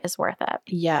reward is worth it.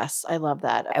 Yes, I love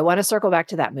that. I want to circle back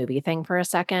to that movie thing for a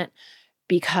second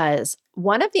because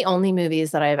one of the only movies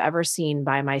that I've ever seen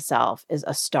by myself is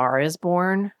A Star is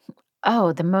Born.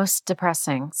 Oh, the most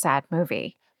depressing, sad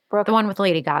movie. Brooke, The one with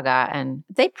Lady Gaga and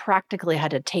they practically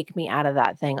had to take me out of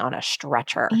that thing on a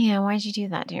stretcher. yeah, why'd you do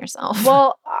that to yourself?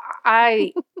 Well,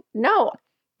 no,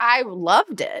 I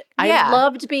loved it. Yeah. I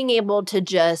loved being able to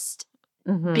just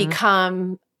Mhm.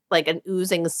 become like an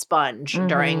oozing sponge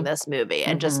during this movie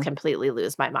and just completely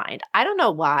lose my mind. I don't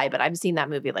know why, but I've seen that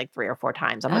movie like 3 or 4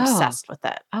 times. I'm obsessed with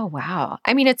it. Oh, wow.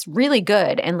 I mean, it's really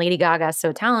good. And Lady Gaga's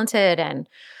so talented. And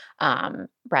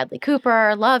Bradley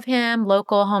Cooper, love him,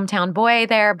 local hometown boy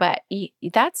there. But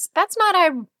that's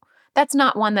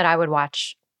not one that I would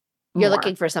watch. You're more.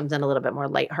 looking for something a little bit more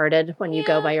lighthearted when you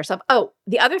go by yourself. Oh,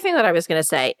 the other thing that I was going to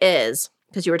say is,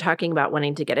 because you were talking about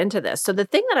wanting to get into this. So the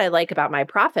thing that I like about my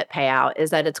profit payout is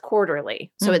that it's quarterly.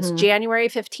 So it's January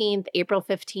 15th, April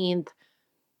 15th,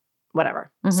 whatever,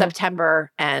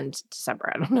 September and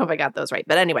December. I don't know if I got those right.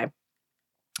 But anyway,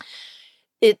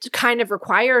 it kind of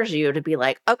requires you to be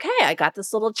like, okay, I got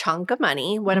this little chunk of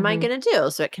money. What am I going to do?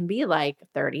 So it can be like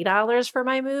 $30 for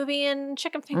my movie and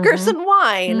chicken fingers and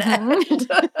wine. And,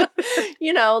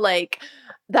 you know, like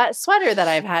that sweater that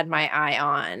I've had my eye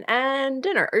on and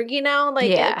dinner, or, you know,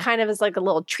 like it kind of is like a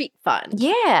little treat fund.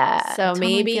 Yeah. So Totally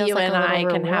maybe feels you like and a little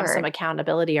I can have some reward.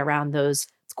 accountability around those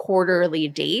quarterly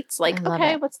dates. Like, love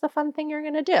okay, it. what's the fun thing you're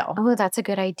going to do? Oh, that's a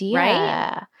good idea.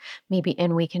 Right? Maybe,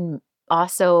 and we can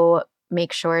also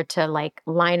make sure to like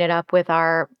line it up with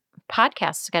our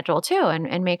podcast schedule too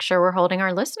and make sure we're holding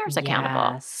our listeners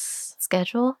accountable. Yes.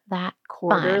 Schedule that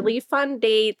Quarterly fun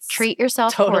dates. Treat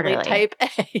yourself Totally quarterly. type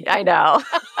A. I know.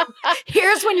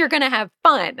 Here's when you're going to have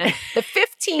fun. The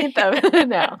 15th of,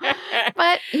 no.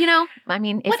 But, you know, I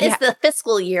mean. What is the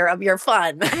fiscal year of your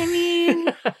fun? I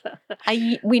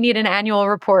mean, we need an annual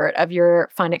report of your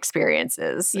fun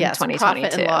experiences in 2022.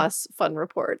 Profit and loss fun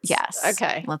reports. Yes.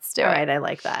 Okay. Let's do All it. right. I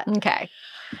like that. Okay.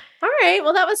 All right.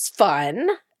 Well, that was fun.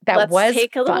 Let's was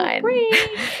take a fun. little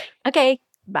break. Okay.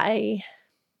 Bye.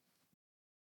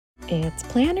 It's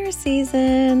planner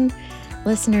season.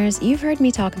 Listeners, you've heard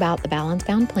me talk about the Balance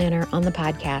Bound Planner on the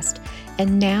podcast,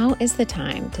 and now is the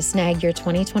time to snag your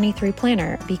 2023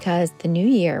 planner because the new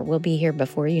year will be here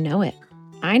before you know it.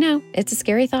 I know, it's a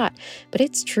scary thought, but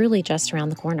it's truly just around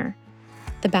the corner.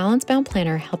 The Balance Bound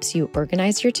Planner helps you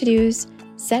organize your to-dos,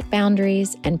 set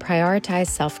boundaries, and prioritize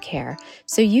self-care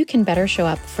so you can better show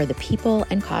up for the people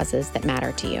and causes that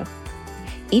matter to you.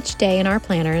 Each day in our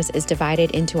planners is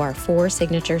divided into our 4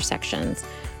 signature sections: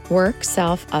 work,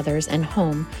 self, others, and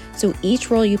home, so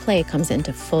each role you play comes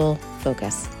into full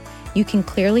focus. You can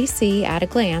clearly see at a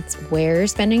glance where you're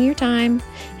spending your time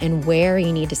and where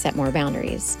you need to set more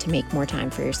boundaries to make more time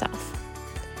for yourself.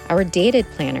 Our dated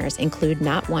planners include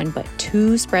not 1 but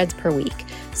 2 spreads per week,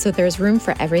 so there's room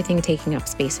for everything taking up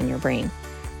space in your brain.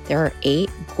 There are 8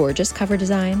 gorgeous cover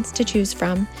designs to choose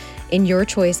from in your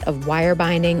choice of wire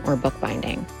binding or book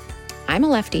binding. I'm a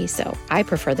lefty, so I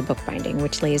prefer the bookbinding,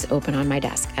 which lays open on my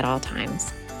desk at all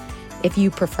times. If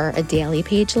you prefer a daily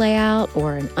page layout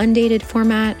or an undated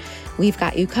format, we've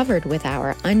got you covered with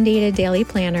our undated daily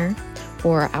planner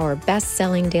or our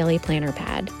best-selling daily planner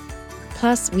pad.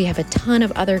 Plus, we have a ton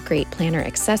of other great planner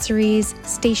accessories,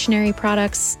 stationery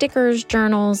products, stickers,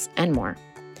 journals, and more.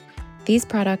 These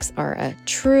products are a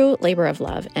true labor of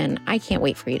love, and I can't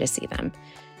wait for you to see them.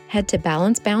 Head to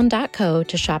balancebound.co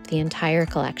to shop the entire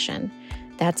collection.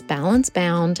 That's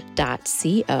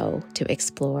balancebound.co to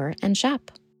explore and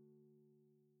shop.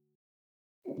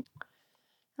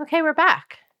 Okay, we're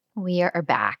back. We are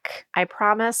back. I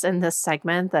promise in this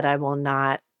segment that I will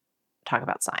not talk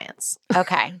about science.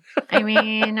 Okay. I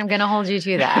mean, I'm going to hold you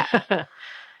to that.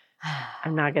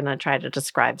 I'm not going to try to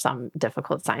describe some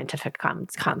difficult scientific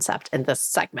concept in this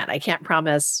segment. I can't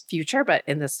promise future, but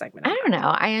in this segment, I don't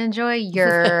know. I enjoy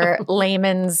your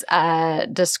layman's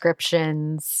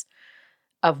descriptions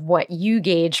of what you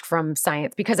gauged from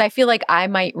science, because I feel like I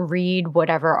might read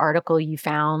whatever article you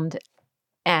found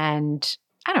and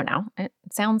I don't know, it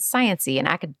sounds sciencey and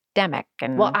academic.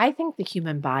 And well, I think the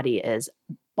human body is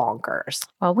bonkers.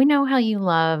 Well, we know how you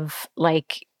love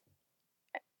like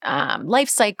life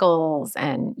cycles,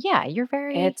 and yeah, you're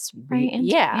very it's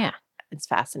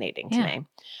fascinating to me.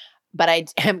 But I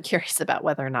am curious about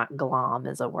whether or not glom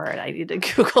is a word. I need to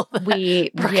Google that.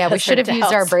 We should have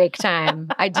used our break time.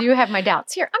 I do have my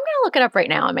doubts. Here, I'm going to look it up right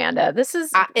now, Amanda. This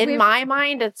is in my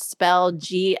mind, it's spelled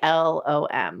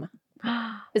GLOM.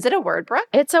 Is it a word, Brooke?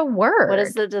 It's a word. What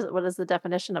is the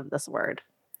definition of this word?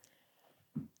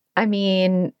 I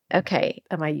mean, okay.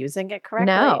 Am I using it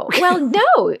correctly? No. Well,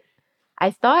 no.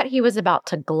 I thought he was about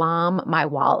to glom my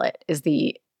wallet.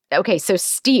 So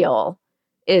steal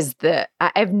is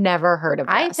I've never heard of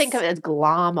this. I think of it as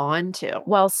glom onto.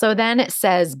 Well, so then it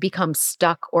says become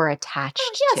stuck or attached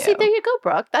to. See, there you go,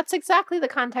 Brooke. That's exactly the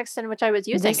context in which I was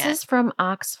using it. This is from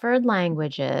Oxford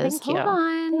Languages. Thank you. Hold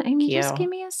on. Just give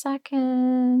me a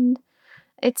second.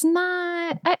 It's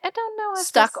not, I don't know. If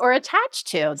stuck or attached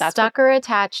to. That's stuck or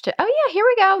attached to. Oh, yeah, here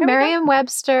we go.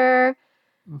 Merriam-Webster.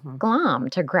 Mm-hmm.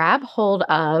 Glom, to grab hold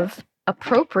of,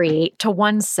 appropriate to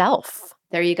oneself.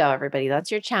 There you go, everybody. That's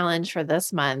your challenge for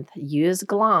this month. Use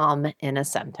glom in a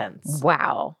sentence.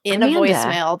 Wow. In Amanda, a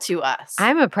voicemail to us.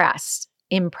 I'm impressed.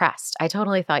 I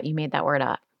totally thought you made that word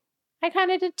up. I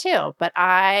kind of did too, but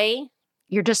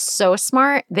You're just so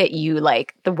smart that you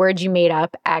the word you made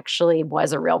up actually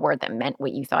was a real word that meant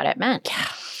what you thought it meant. Yeah.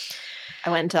 I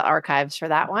went into archives for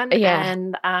that one. Yeah.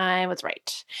 And I was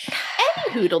right.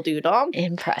 Any hoodle doodle.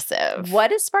 Impressive.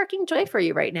 What is sparking joy for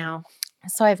you right now?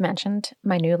 So I've mentioned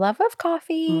my new love of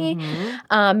coffee.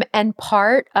 Mm-hmm. And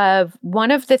part of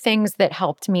one of the things that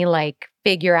helped me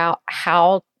figure out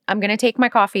how I'm going to take my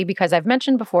coffee, because I've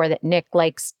mentioned before that Nick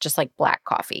likes just black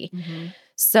coffee. Mm-hmm.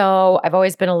 So I've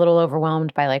always been a little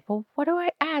overwhelmed by well, what do I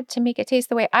add to make it taste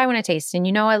the way I want to taste?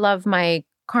 And I love my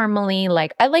caramely,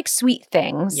 I like sweet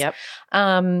things. Yep.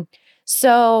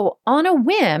 So on a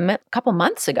whim, a couple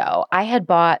months ago, I had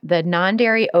bought the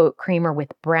non-dairy oat creamer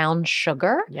with brown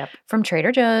sugar from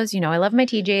Trader Joe's. I love my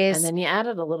TJs. And then you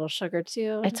added a little sugar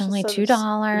too. It's only $2. Yeah.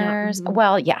 Mm-hmm.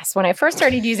 Well, yes. When I first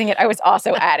started using it, I was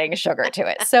also adding sugar to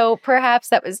it. So perhaps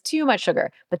that was too much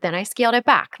sugar. But then I scaled it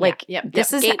back.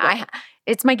 This is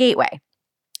it's my gateway.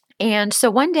 And so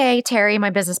one day, Terry,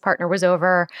 my business partner, was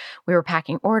over. We were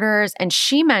packing orders, and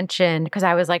she mentioned, because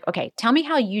I was like, okay, tell me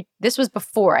how this was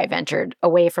before I ventured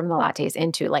away from the lattes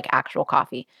into actual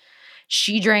coffee.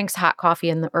 She drinks hot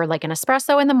coffee or an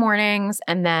espresso in the mornings,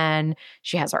 and then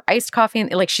she has her iced coffee,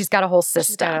 and she's got a whole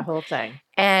system. She's got a whole thing.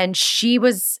 And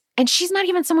she's not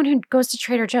even someone who goes to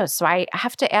Trader Joe's. So I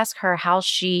have to ask her how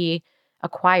she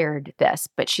acquired this.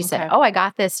 But she said, I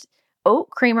got this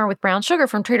oat creamer with brown sugar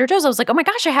from Trader Joe's. I was like, oh my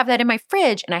gosh, I have that in my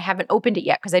fridge and I haven't opened it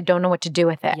yet because I don't know what to do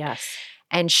with it. Yes.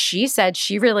 And she said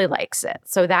she really likes it.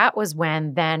 So that was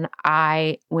when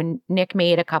Nick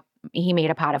made he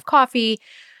made a pot of coffee.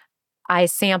 I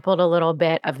sampled a little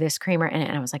bit of this creamer in it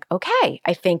and I was like, okay,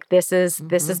 I think this is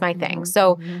my thing.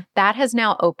 So that has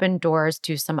now opened doors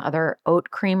to some other oat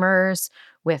creamers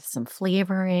with some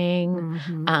flavoring.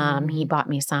 He bought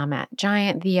me some at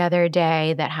Giant the other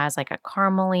day that has a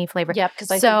caramely flavor. Yep, because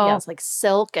I think it's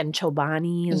Silk and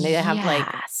Chobani, and they have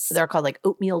they're called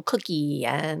oatmeal cookie,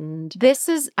 and this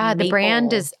is the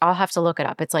brand is, I'll have to look it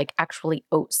up. It's actually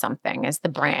oat something is the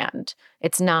brand.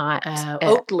 It's not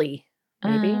Oatly.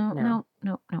 Maybe? No.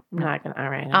 I'm not gonna.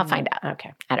 All right. I'll find out.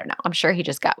 Okay. I don't know. I'm sure he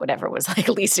just got whatever was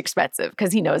least expensive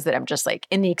because he knows that I'm just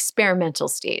in the experimental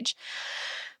stage.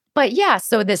 But yeah,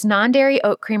 so this non-dairy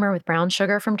oat creamer with brown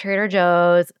sugar from Trader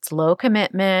Joe's, it's low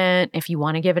commitment. If you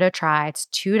want to give it a try, it's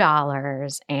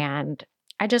 $2. And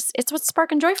it's what's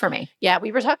sparking joy for me. Yeah,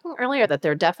 we were talking earlier that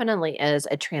there definitely is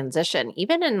a transition,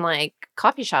 even in like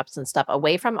coffee shops and stuff,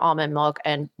 away from almond milk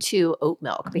and to oat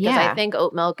milk. Because I Yeah. think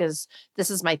oat milk this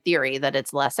is my theory, that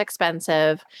it's less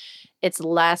expensive. It's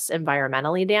less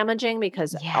environmentally damaging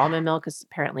because Yeah. almond milk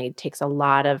apparently takes a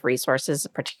lot of resources,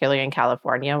 particularly in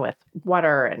California with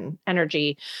water and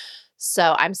energy.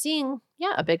 So I'm seeing,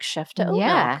 a big shift to oat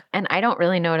milk. And I don't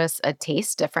really notice a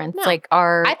taste difference. No. Like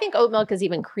I think oat milk is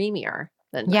even creamier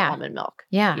than almond milk.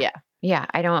 Yeah. Yeah. Yeah,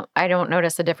 I don't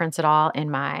notice a difference at all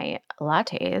in my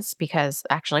lattes because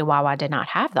actually Wawa did not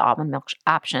have the almond milk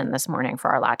option this morning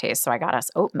for our lattes, so I got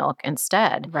us oat milk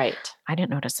instead. Right. I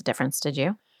didn't notice a difference, did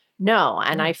you? No,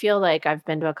 and I feel like I've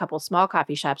been to a couple small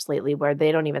coffee shops lately where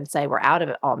they don't even say we're out of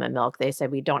almond milk. They say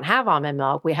we don't have almond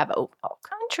milk, we have oat milk.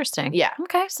 Interesting. Yeah.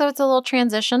 Okay, so it's a little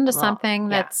transition to something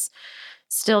that's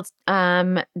still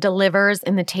delivers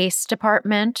in the taste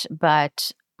department,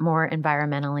 but more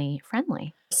environmentally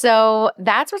friendly. So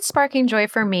that's what's sparking joy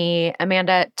for me.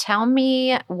 Amanda, tell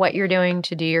me what you're doing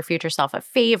to do your future self a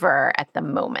favor at the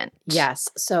moment. Yes.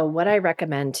 So what I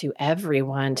recommend to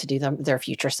everyone to do their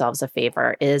future selves a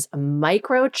favor is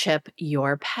microchip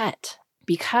your pet.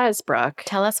 Because, Brooke.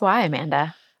 Tell us why,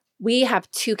 Amanda. We have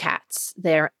 2 cats.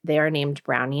 They are named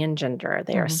Brownie and Ginger.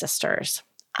 They are sisters.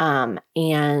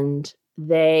 And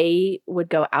they would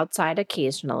go outside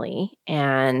occasionally,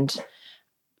 and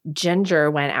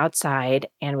Ginger went outside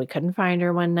and we couldn't find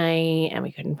her one night, and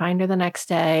we couldn't find her the next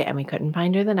day, and we couldn't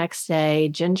find her the next day.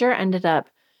 Ginger ended up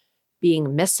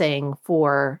being missing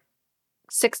for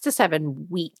 6 to 7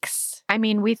 weeks. I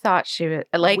mean, we thought she was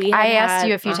I asked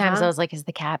you a few times. I was like, is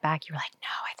the cat back? You were like, no,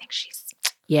 I think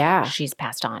she's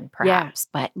passed on perhaps.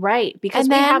 But right. Because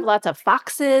we have lots of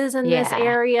foxes in this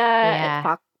area.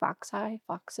 Yeah.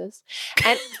 Foxes.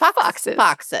 And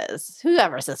foxes.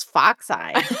 Whoever says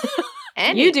fox-eye.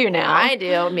 You do now. I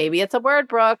do. Maybe it's a word,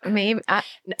 Brooke. Maybe.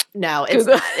 No, it's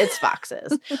not. It's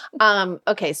foxes.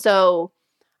 Okay, so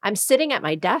I'm sitting at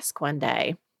my desk one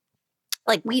day.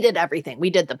 Like, we did everything.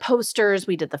 We did the posters.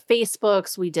 We did the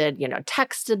Facebooks. We did,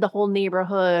 texted the whole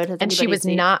neighborhood. And she was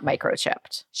not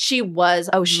microchipped. She was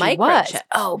microchipped. Was.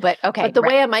 Oh, but okay. But the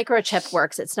way a microchip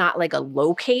works, it's not like a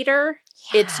locator.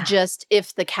 Yeah. It's just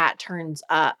if the cat turns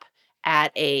up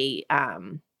at a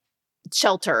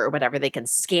shelter or whatever, they can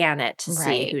scan it to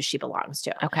see who she belongs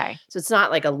to. Okay. So it's not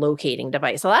like a locating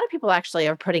device. A lot of people actually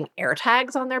are putting air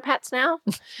tags on their pets now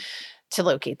to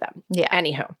locate them. Yeah.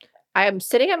 Anyhow, I am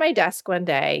sitting at my desk one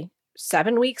day,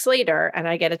 7 weeks later, and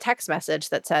I get a text message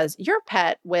that says, your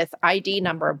pet with ID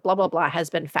number blah, blah, blah has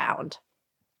been found.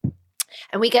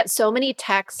 And we get so many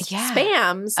text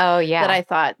spams that I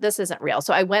thought, this isn't real.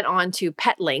 So I went on to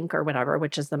PetLink or whatever,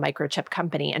 which is the microchip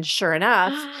company. And sure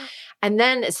enough, and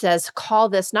then it says, call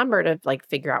this number to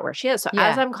figure out where she is. So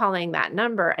as I'm calling that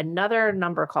number, another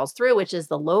number calls through, which is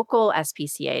the local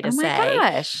SPCA to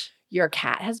say, your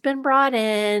cat has been brought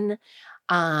in.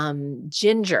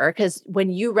 Ginger, because when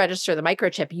you register the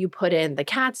microchip, you put in the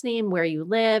cat's name, where you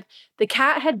live. The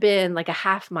cat had been like a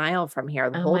half mile from here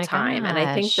the whole time. And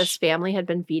I think this family had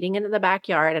been feeding it in the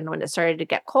backyard. And when it started to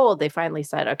get cold, they finally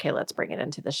said, okay, let's bring it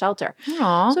into the shelter.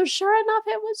 Aww. So sure enough,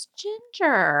 it was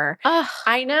Ginger.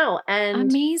 I know. And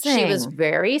amazing. She was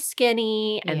very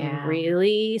skinny and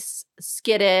really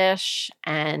skittish,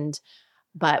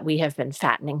 but we have been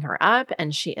fattening her up,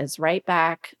 and she is right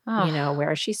back,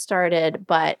 where she started.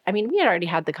 But I mean, we had already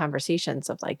had the conversations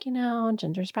of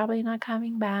Ginger's probably not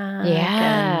coming back.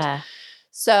 Yeah. And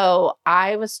so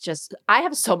I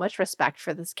have so much respect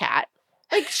for this cat.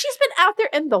 Like, she's been out there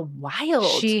in the wild.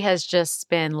 She has just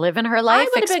been living her life.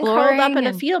 I would have been curled up in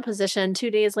a fetal position 2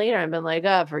 days later and been like,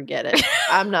 oh, forget it.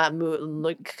 I'm not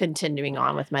continuing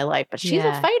on with my life. But she's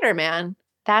a fighter, man.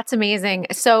 That's amazing.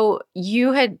 So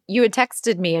you had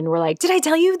texted me and were like, did I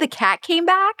tell you the cat came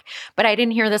back? But I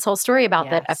didn't hear this whole story about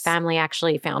that a family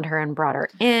actually found her and brought her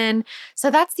in.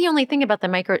 So that's the only thing about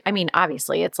the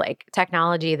obviously it's like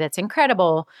technology that's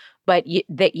incredible, but you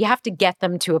have to get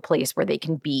them to a place where they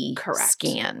can be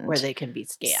scanned. Where they can be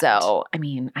scanned. So,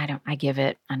 I give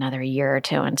it another year or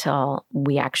two until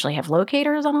we actually have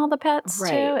locators on all the pets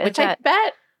too. Which I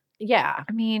bet,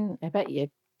 I bet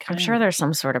you. I'm sure there's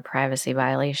some sort of privacy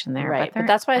violation there. But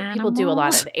that's why people do a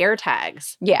lot of air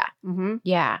tags. Yeah. Mm-hmm.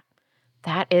 Yeah.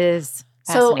 That is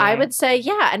So I would say,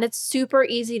 yeah, and it's super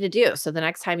easy to do. So the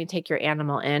next time you take your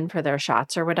animal in for their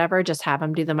shots or whatever, just have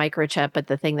them do the microchip. But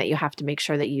the thing that you have to make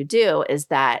sure that you do is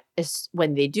that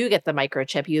when they do get the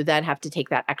microchip, you then have to take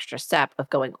that extra step of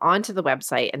going onto the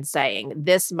website and saying,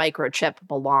 this microchip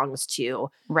belongs to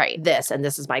this, and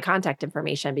this is my contact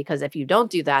information. Because if you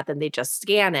don't do that, then they just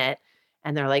scan it.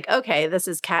 And they're like, okay, this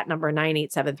is cat number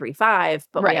 98735,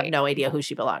 but we have no idea who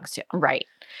she belongs to. Right.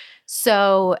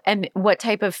 So, and what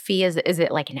type of fee is it? Is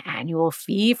it like an annual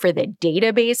fee for the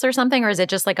database or something? Or is it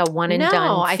just like a one and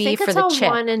done fee for the chip? No, I think it's a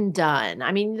one and done.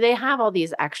 I mean, they have all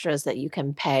these extras that you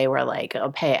can pay where like,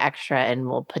 oh, pay extra and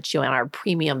we'll put you on our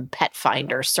premium pet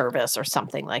finder service or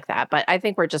something like that. But I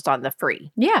think we're just on the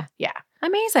free. Yeah. Yeah.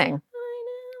 Amazing. I know.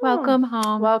 Welcome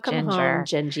home. Welcome home,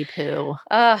 Gingy Poo.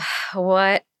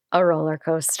 What a roller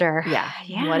coaster. Yeah.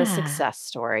 What a success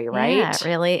story, right? Yeah, it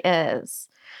really is.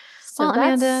 So well,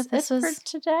 Amanda, this was for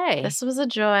today. This was a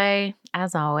joy,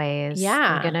 as always. Yeah.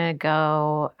 I'm going to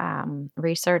go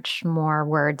research more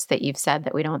words that you've said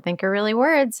that we don't think are really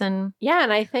words. And yeah,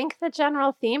 and I think the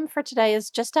general theme for today is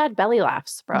just add belly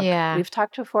laughs, Brooke. Yeah. We've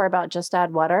talked before about just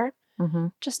add water. Mm-hmm.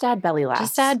 Just add belly laughs.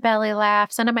 Just add belly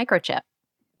laughs and a microchip.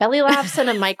 Belly laughs and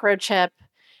a microchip.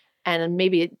 And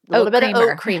maybe a little bit of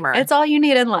oat creamer. It's all you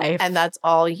need in life. And that's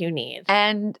all you need.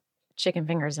 And chicken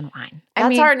fingers and wine.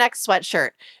 That's our next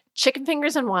sweatshirt. Chicken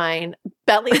fingers and wine,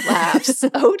 belly laughs,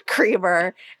 oat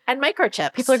creamer, and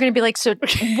microchips. People are going to be like, so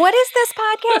what is this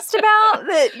podcast about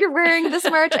that you're wearing this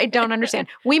merch? I don't understand.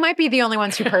 We might be the only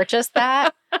ones who purchased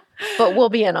that, but we'll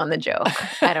be in on the joke.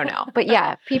 I don't know. But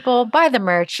yeah, people buy the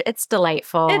merch. It's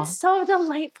delightful. It's so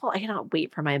delightful. I cannot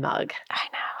wait for my mug. I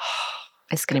know.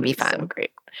 It's going to be fun. So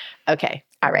great. Okay.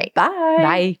 All right. Bye.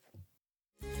 Bye.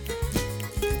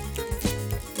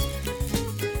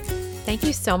 Thank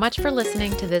you so much for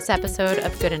listening to this episode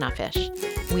of Good Enough-ish.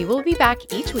 We will be back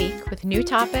each week with new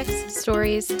topics,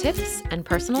 stories, tips, and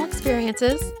personal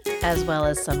experiences, as well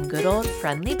as some good old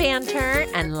friendly banter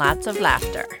and lots of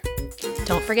laughter.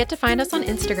 Don't forget to find us on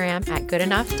Instagram at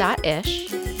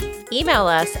goodenoughh.ish. Email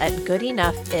us at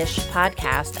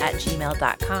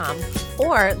goodenoughishpodcast@gmail.com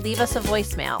or leave us a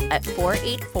voicemail at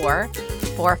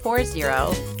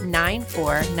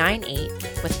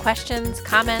 484-440-9498 with questions,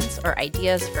 comments, or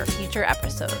ideas for future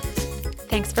episodes.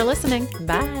 Thanks for listening.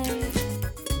 Bye.